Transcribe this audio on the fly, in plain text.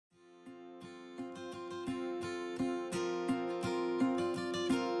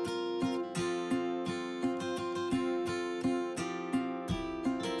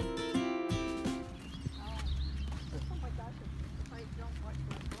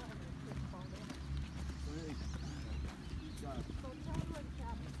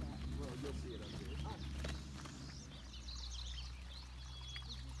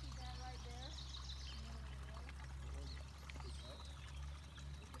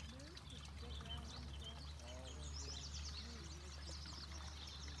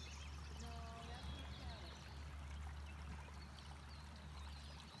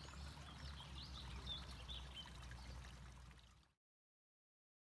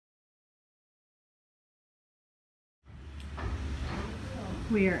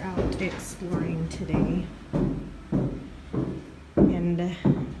We are out exploring today and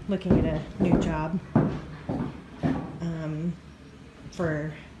looking at a new job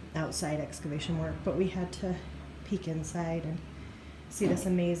for outside excavation work, but we had to peek inside and see this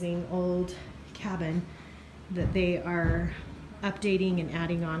amazing old cabin that they are updating and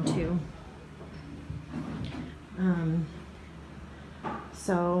adding on to.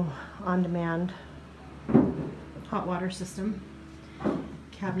 So on-demand hot water system.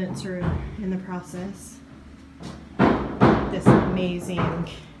 Cabinets are in the process. This amazing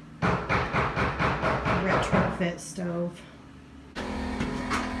retrofit stove.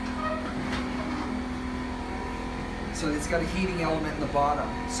 So it's got a heating element in the bottom,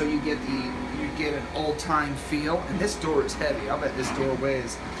 so you get an old-time feel. And this door is heavy. I'll bet this door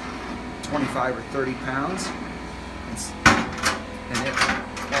weighs 25 or 30 pounds. And it's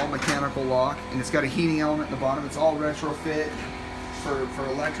all mechanical lock, and it's got a heating element in the bottom. It's all retrofit for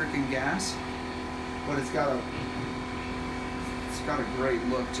electric and gas, but it's got a great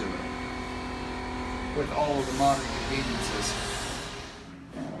look to it with all of the modern conveniences.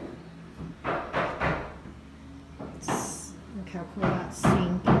 Look how cool that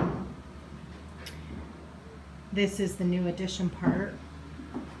sink. This is the new addition part.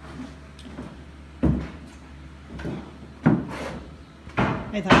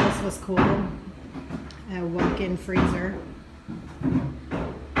 I thought this was cool. A walk-in freezer.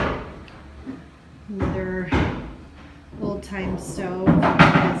 Another old-time stove.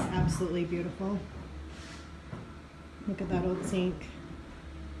 It's absolutely beautiful. Look at that old sink.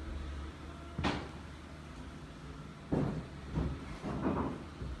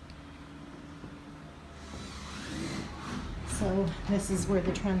 So this is where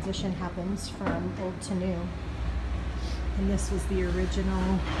the transition happens from old to new. And this was the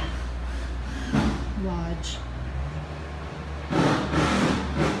original lodge.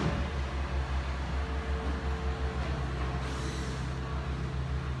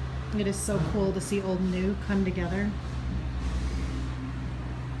 It is so cool to see old and new come together.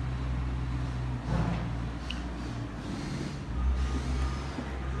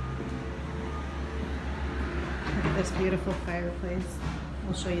 Look at this beautiful fireplace.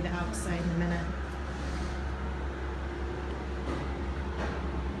 I'll show you the outside in a minute.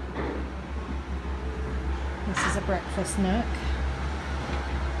 This is a breakfast nook.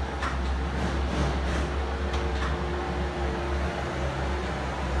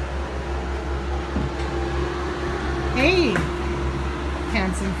 Hey,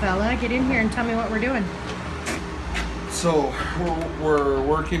 handsome fella, get in here and tell me what we're doing. So we're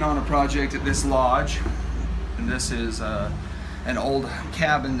working on a project at this lodge, and this is an old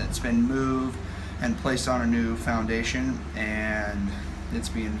cabin that's been moved and placed on a new foundation, and it's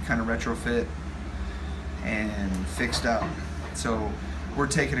being kind of retrofit and fixed up. So we're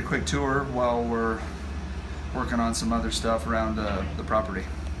taking a quick tour while we're working on some other stuff around the property.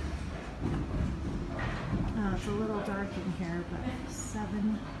 It's a little dark in here, but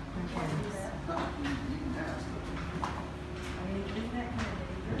 7 bedrooms.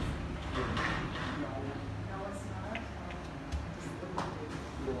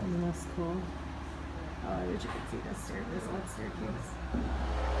 And that's cool. Oh, I wish you could see this old staircase.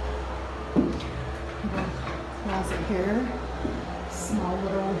 Closet here, small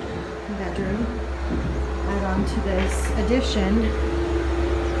little bedroom. Add on to this addition.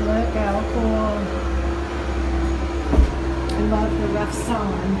 Look how cool. I love the rough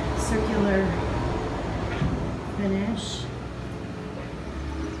sawn circular finish.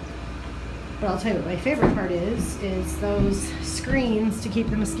 But I'll tell you what my favorite part is those screens to keep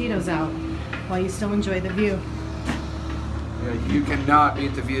the mosquitoes out while you still enjoy the view. Yeah, you cannot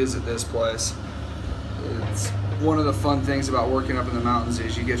beat the views at this place. It's one of the fun things about working up in the mountains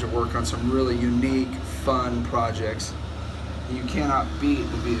is you get to work on some really unique, fun projects. You cannot beat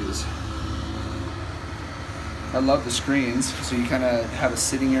the views. I love the screens, so you kind of have a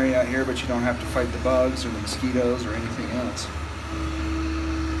sitting area out here, but you don't have to fight the bugs or the mosquitoes or anything else.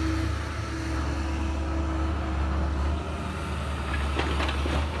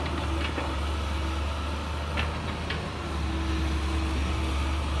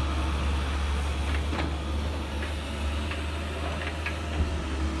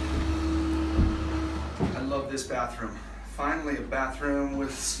 This bathroom. Finally a bathroom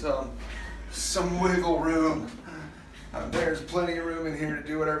with some wiggle room. There's plenty of room in here to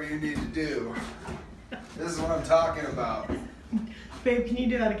do whatever you need to do. This is what I'm talking about. Babe, can you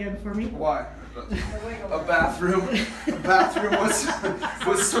do that again for me? Why? A bathroom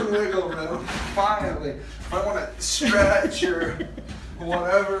with some wiggle room. Finally. If I want to stretch or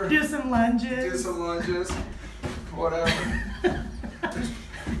whatever. Do some lunges. Whatever.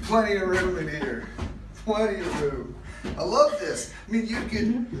 plenty of room in here. Plenty of room. I love this. I mean, you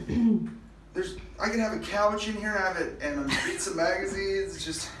could, I could have a couch in here, have it, and read some magazines. It's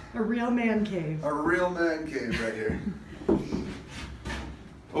just a real man cave. A real man cave right here.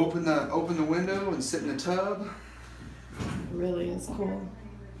 Open the window and sit in the tub. It really is cool.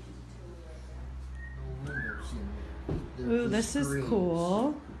 Ooh, this is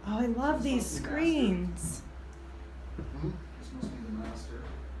cool. Oh, I love these screens. This must be the master.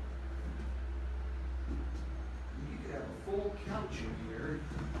 You could have a full couch in here.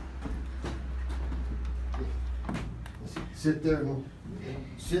 Sit there and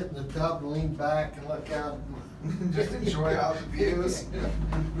sit in the tub and lean back and look out. Just enjoy out the views.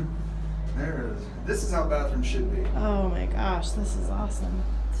 There it is. This is how bathrooms should be. Oh my gosh, this is awesome.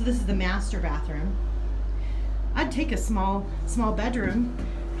 So this is the master bathroom. I'd take a small bedroom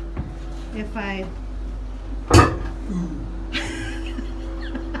if I...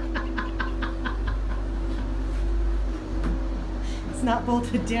 It's not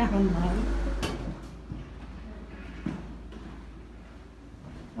bolted down, love.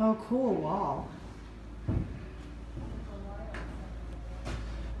 Oh, cool wall.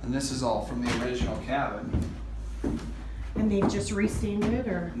 And this is all from the original cabin. And they've just restained it,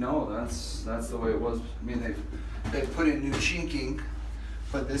 or? No, that's the way it was. I mean, they've put in new chinking,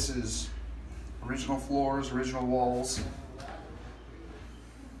 but this is original floors, original walls.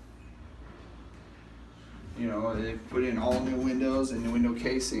 You know, they put in all new windows and new window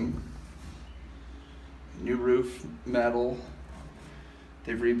casing, new roof, metal.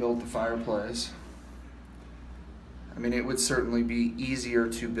 They've rebuilt the fireplace. I mean, it would certainly be easier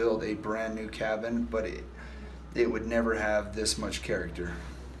to build a brand new cabin, but it would never have this much character.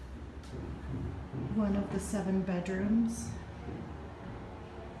 One of the 7 bedrooms.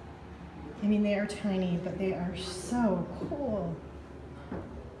 I mean, they are tiny, but they are so cool.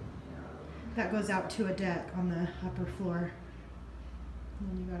 That goes out to a deck on the upper floor. And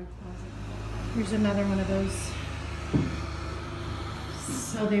then you got a closet. Here's another one of those.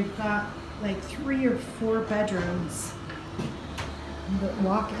 So they've got like 3 or 4 bedrooms that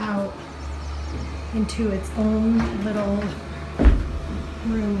walk out into its own little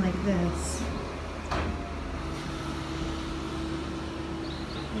room like this.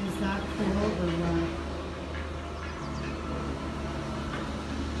 Is that cool or what?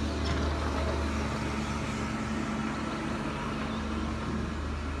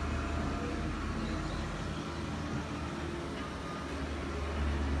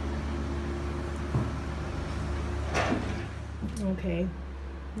 Okay,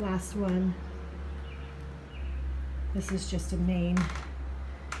 last one. This is just a main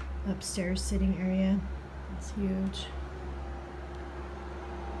upstairs sitting area. It's huge.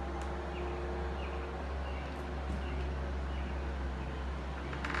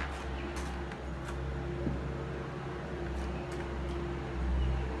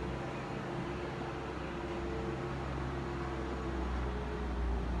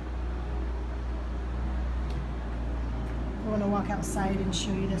 I want to walk outside and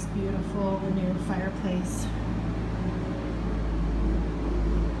show you this beautiful new fireplace.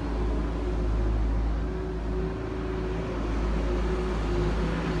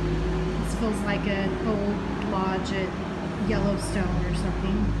 This feels like an old lodge at Yellowstone or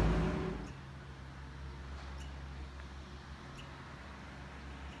something.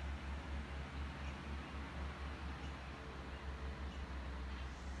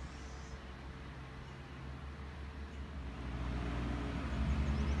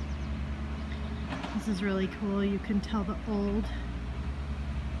 This is really cool. You can tell the old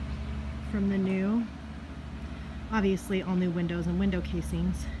from the new. Obviously all new windows and window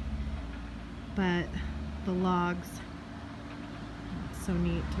casings, but the logs, it's so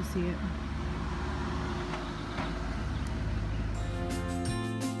neat to see it.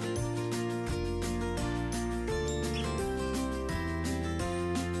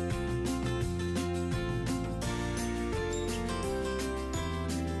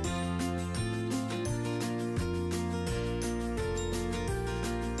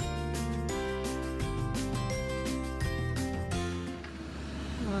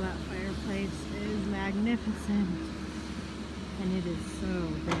 Oh, that fireplace is magnificent, and it is so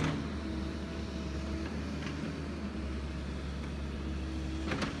big.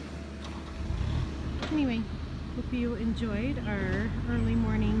 Anyway, hope you enjoyed our early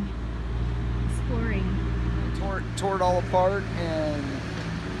morning exploring. Tore it all apart and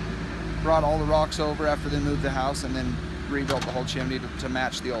brought all the rocks over after they moved the house, and then rebuilt the whole chimney to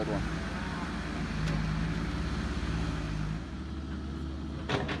match the old one.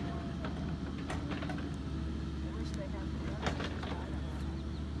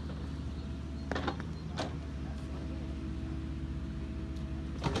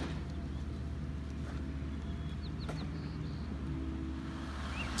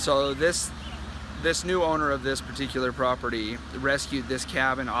 So this new owner of this particular property rescued this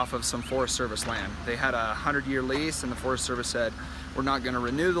cabin off of some Forest Service land. They had a 100-year lease, and the Forest Service said, we're not going to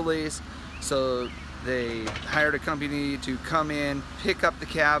renew the lease. So they hired a company to come in, pick up the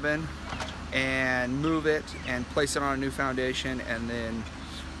cabin, and move it and place it on a new foundation, and then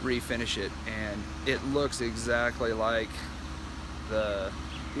refinish it. And it looks exactly like the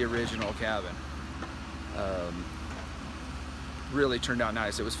original cabin. Really turned out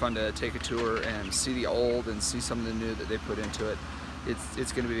nice. It was fun to take a tour and see the old and see some of the new that they put into it.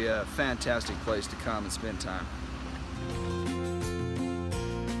 It's going to be a fantastic place to come and spend time.